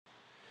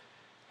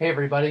Hey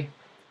everybody,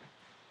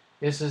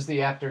 this is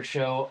the after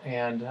show,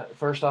 and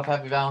first off,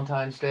 happy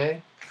Valentine's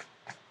Day.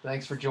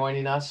 Thanks for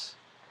joining us.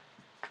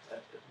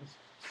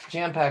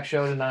 Jam-packed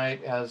show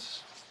tonight,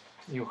 as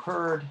you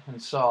heard and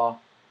saw,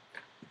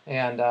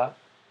 and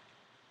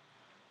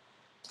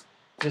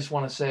just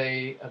want to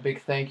say a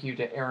big thank you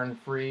to Aaron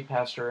Free,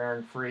 Pastor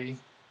Aaron Free,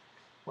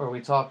 where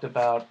we talked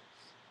about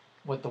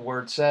what the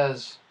Word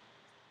says,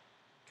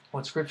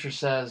 what Scripture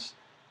says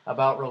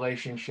about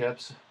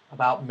relationships,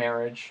 about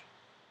marriage,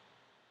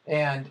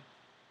 and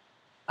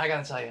I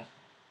gotta tell you,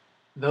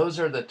 those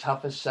are the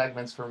toughest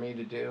segments for me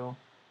to do,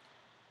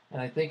 and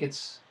I think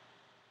it's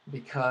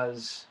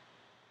because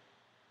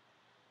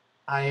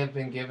I have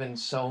been given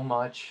so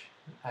much.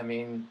 I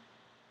mean,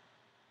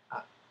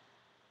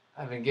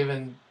 I've been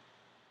given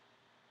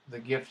the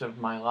gift of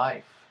my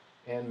life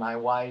and my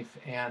wife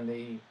and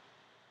the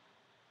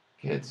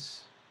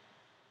kids.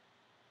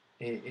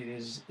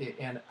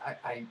 And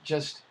I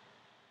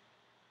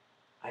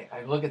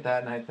look at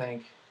that and I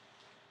think,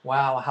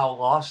 wow, how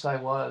lost I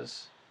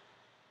was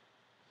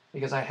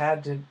because I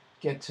had to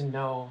get to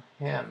know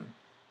him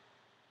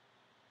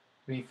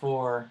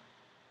before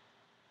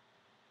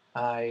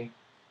I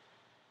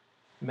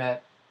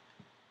met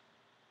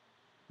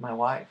my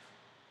wife.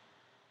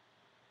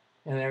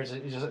 And there's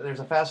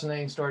a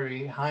fascinating story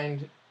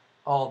behind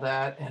all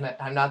that, and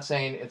I'm not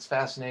saying it's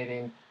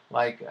fascinating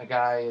like a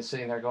guy is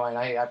sitting there going,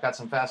 I've got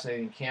some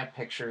fascinating camp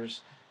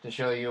pictures to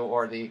show you,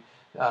 or the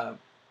uh,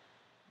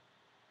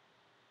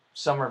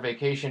 summer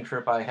vacation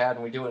trip I had,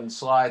 and we do it in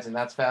slides, and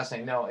that's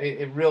fascinating. No,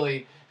 it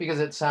really, because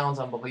it sounds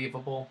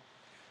unbelievable.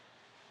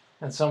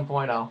 At some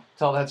point, I'll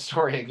tell that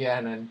story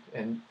again,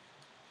 and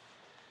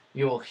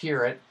you'll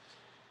hear it,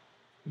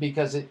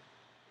 because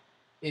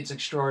it's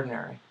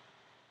extraordinary.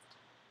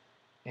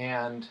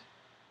 And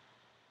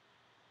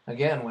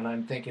again, when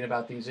I'm thinking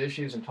about these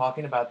issues and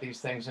talking about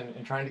these things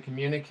and trying to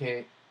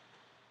communicate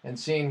and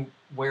seeing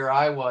where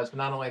I was, but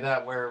not only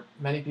that, where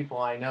many people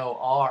I know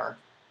are,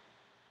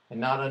 and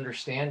not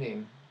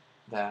understanding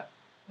that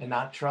and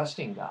not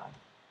trusting God.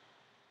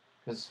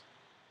 Because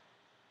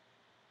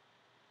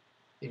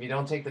if you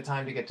don't take the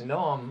time to get to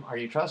know Him, are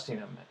you trusting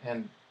Him?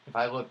 And if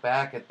I look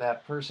back at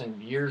that person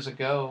years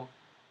ago,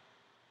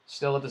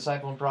 still a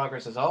disciple in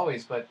progress as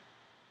always, but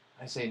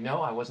I say,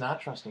 no, I was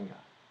not trusting God.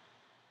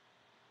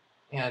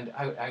 And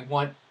I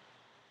want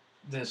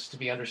this to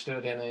be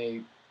understood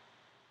in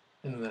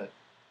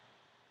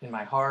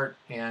my heart,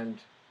 and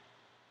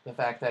the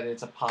fact that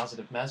it's a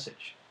positive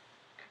message,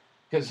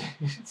 because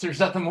there's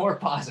nothing more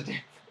positive.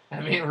 I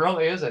mean, it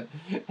really isn't.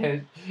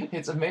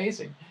 It's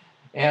amazing.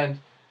 And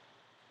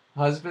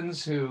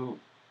husbands who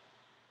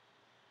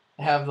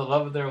have the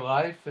love of their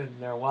life and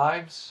their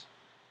wives,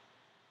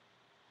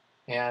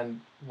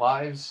 and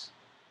husbands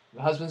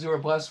who are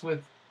blessed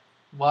with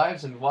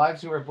wives, and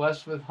wives who are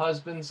blessed with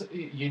husbands,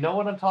 you know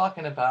what I'm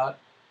talking about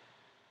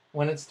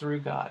when it's through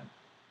God.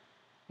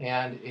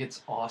 And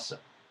it's awesome.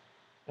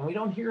 And we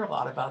don't hear a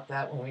lot about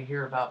that when we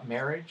hear about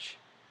marriage.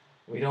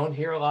 We don't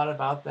hear a lot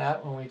about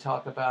that when we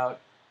talk about,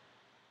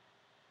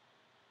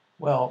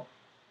 well,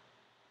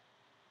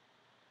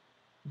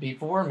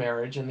 before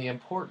marriage and the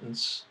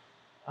importance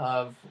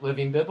of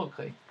living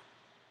biblically.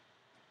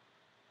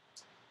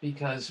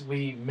 Because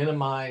we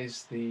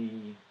minimize the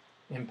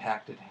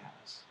impact it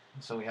has.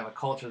 And so we have a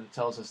culture that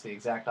tells us the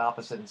exact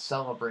opposite and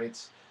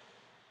celebrates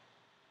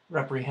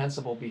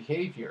reprehensible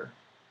behavior.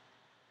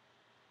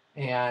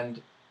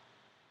 And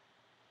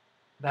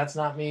that's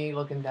not me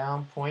looking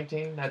down,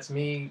 pointing. That's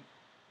me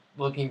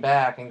looking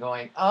back and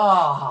going,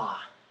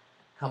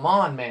 come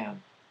on,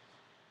 man.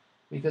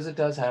 Because it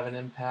does have an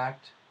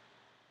impact.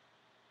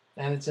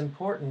 And it's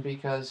important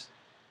because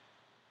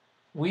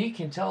we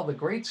can tell the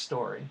great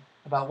story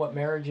about what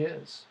marriage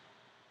is.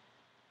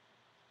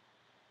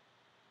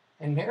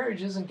 And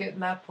marriage isn't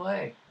getting that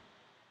play.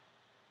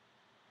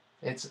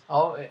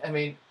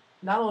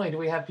 Not only do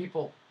we have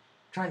people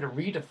trying to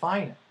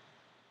redefine it,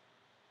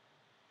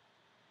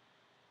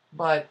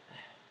 but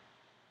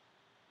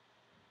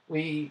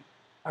we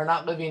are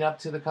not living up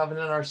to the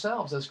covenant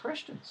ourselves as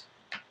Christians.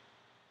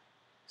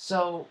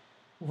 So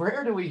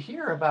where do we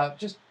hear about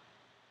just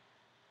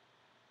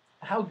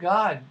how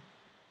God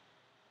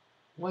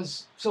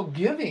was so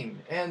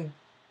giving and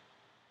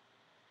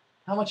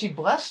how much He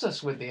blessed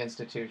us with the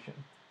institution?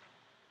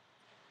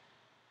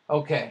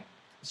 Okay,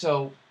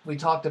 so we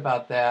talked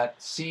about that.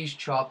 Siege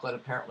chocolate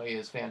apparently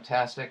is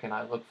fantastic, and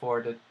I look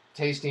forward to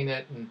tasting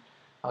it, and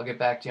I'll get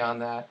back to you on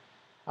that.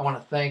 I want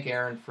to thank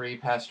Aaron Free,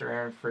 Pastor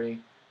Aaron Free,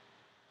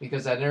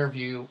 because that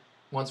interview,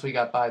 once we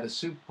got by the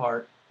soup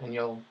part, and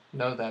you'll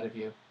know that if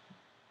you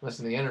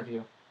listen to the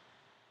interview,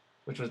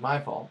 which was my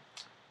fault,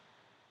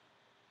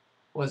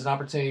 was an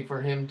opportunity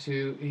for him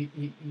to,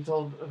 he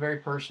told a very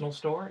personal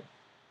story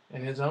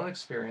and his own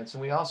experience.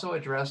 And we also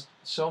addressed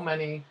so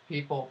many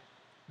people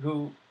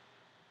who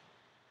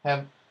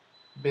have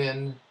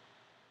been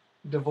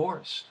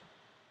divorced.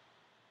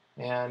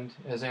 And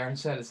as Aaron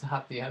said, it's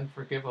not the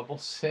unforgivable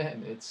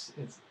sin.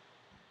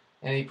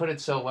 And he put it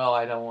so well,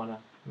 I don't want to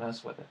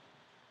mess with it.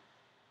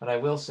 But I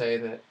will say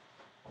that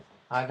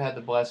I've had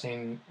the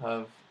blessing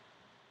of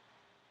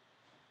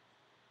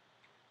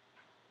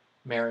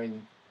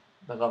marrying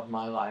the love of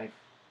my life,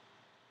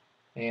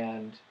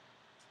 and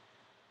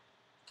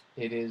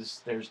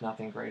there's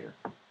nothing greater.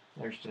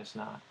 There's just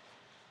not.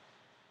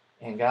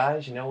 And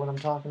guys, you know what I'm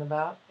talking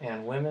about,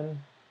 and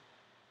women,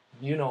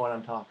 you know what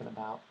I'm talking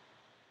about.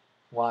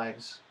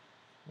 Wives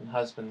and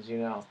husbands, you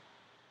know.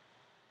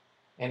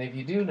 And if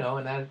you do know,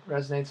 and that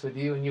resonates with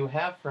you, and you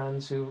have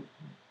friends who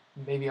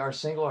maybe are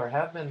single or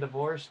have been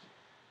divorced,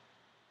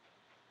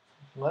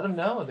 let them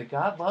know that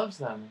God loves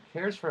them,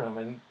 cares for them,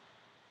 and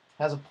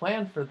has a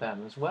plan for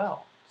them as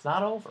well. It's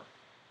not over.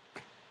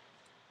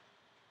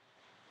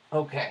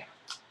 Okay.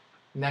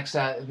 Next,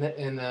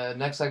 in the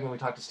next segment, we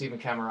talked to Stephen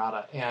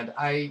Camerata, and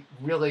I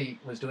really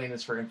was doing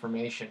this for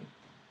information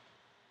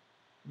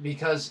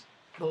because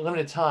the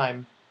limited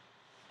time,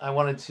 I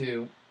wanted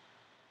to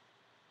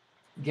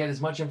get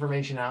as much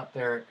information out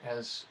there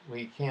as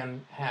we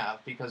can have,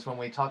 because when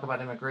we talk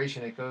about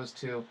immigration, it goes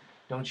to,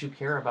 don't you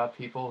care about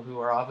people who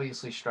are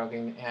obviously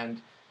struggling,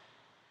 and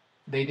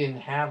they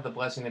didn't have the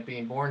blessing of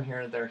being born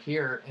here. They're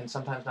here, and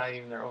sometimes not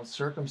even their own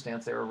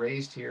circumstance. They were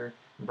raised here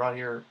and brought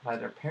here by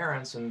their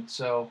parents, and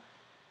so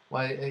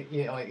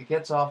it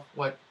gets off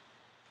what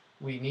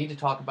we need to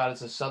talk about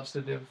as a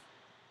substantive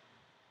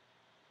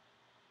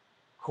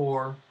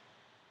core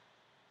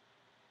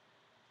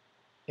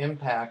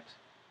impact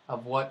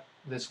of what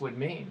this would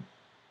mean.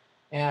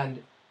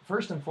 And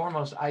first and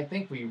foremost, I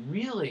think we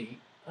really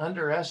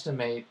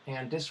underestimate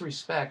and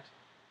disrespect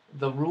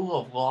the rule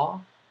of law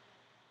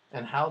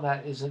and how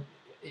that isn't.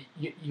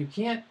 You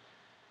can't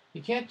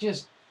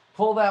just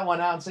pull that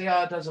one out and say,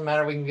 oh, it doesn't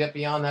matter, we can get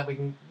beyond that,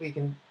 we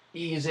can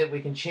ease it,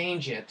 we can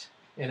change it,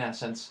 in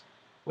essence,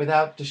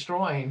 without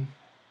destroying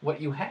what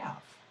you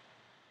have.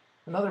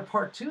 Another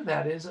part to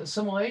that is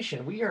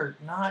assimilation. We are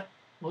not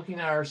looking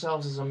at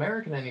ourselves as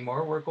American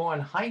anymore. We're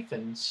going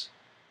hyphens,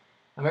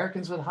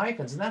 Americans with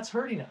hyphens, and that's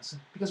hurting us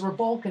because we're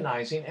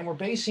balkanizing, and we're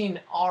basing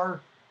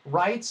our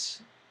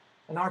rights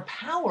and our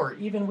power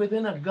even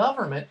within a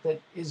government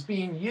that is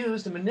being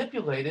used and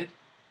manipulated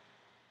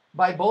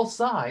by both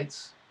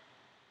sides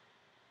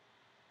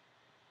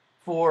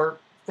for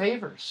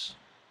favors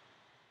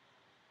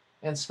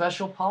and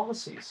special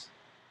policies.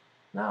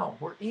 No,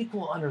 we're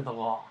equal under the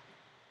law.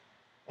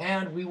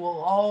 And we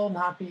will all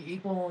not be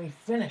equal when we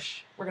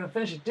finish. We're going to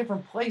finish at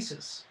different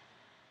places,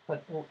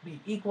 but we'll be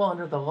equal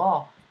under the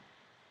law.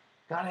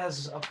 God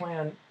has a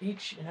plan,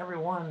 each and every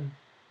one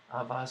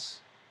of us.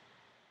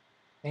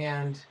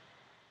 And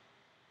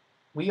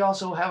we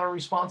also have a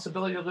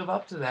responsibility to live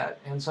up to that.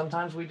 And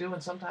sometimes we do,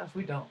 and sometimes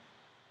we don't.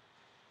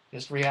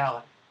 Just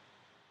reality.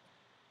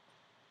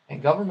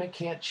 And government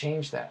can't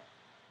change that.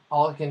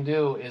 All it can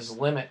do is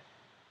limit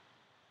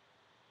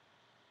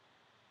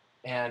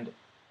and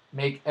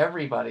make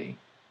everybody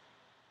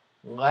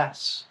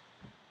less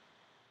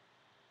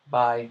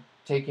by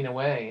taking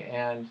away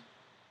and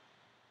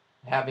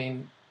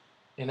having,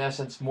 in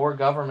essence, more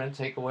government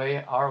take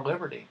away our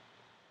liberty,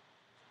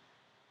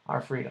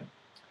 our freedom.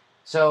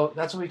 So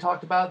that's what we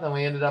talked about. Then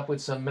we ended up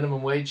with some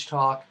minimum wage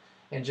talk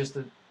and just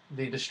the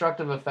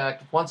destructive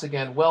effect. Once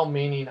again,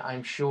 well-meaning,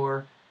 I'm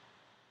sure,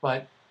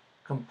 but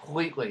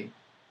completely.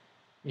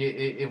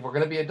 If we're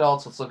going to be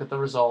adults, let's look at the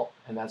result,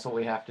 and that's what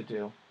we have to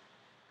do.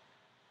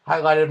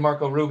 Highlighted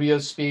Marco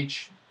Rubio's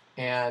speech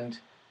and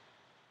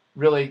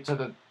really took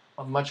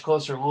a much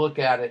closer look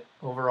at it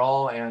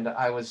overall, and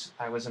I was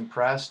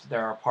impressed.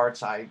 There are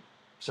parts I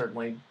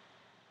certainly,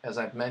 as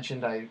I've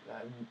mentioned, I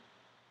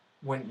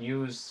wouldn't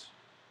use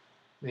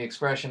the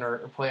expression or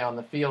play on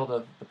the field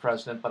of the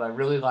president, but I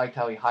really liked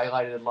how he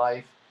highlighted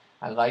life.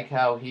 I like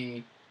how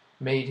he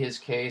made his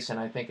case, and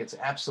I think it's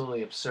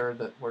absolutely absurd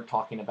that we're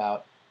talking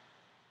about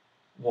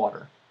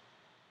water.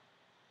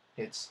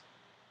 It's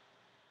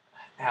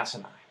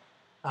asinine.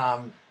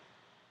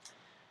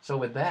 So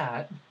with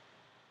that,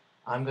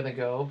 I'm going to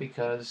go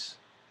because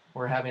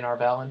we're having our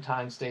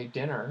Valentine's Day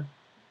dinner,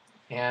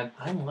 and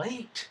I'm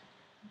late.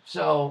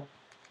 So,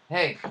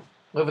 hey,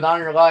 live with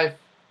honor in your life,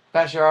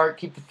 pass your heart,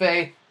 keep the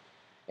faith,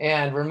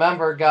 and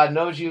remember, God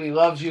knows you, He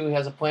loves you, He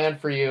has a plan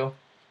for you,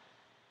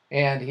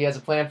 and He has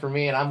a plan for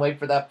me, and I'm late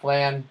for that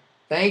plan.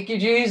 Thank you,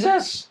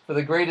 Jesus, for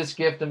the greatest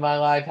gift in my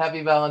life.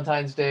 Happy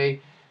Valentine's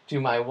Day to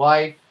my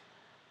wife,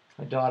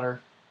 my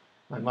daughter,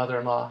 my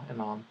mother-in-law, and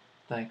mom.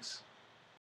 Thanks.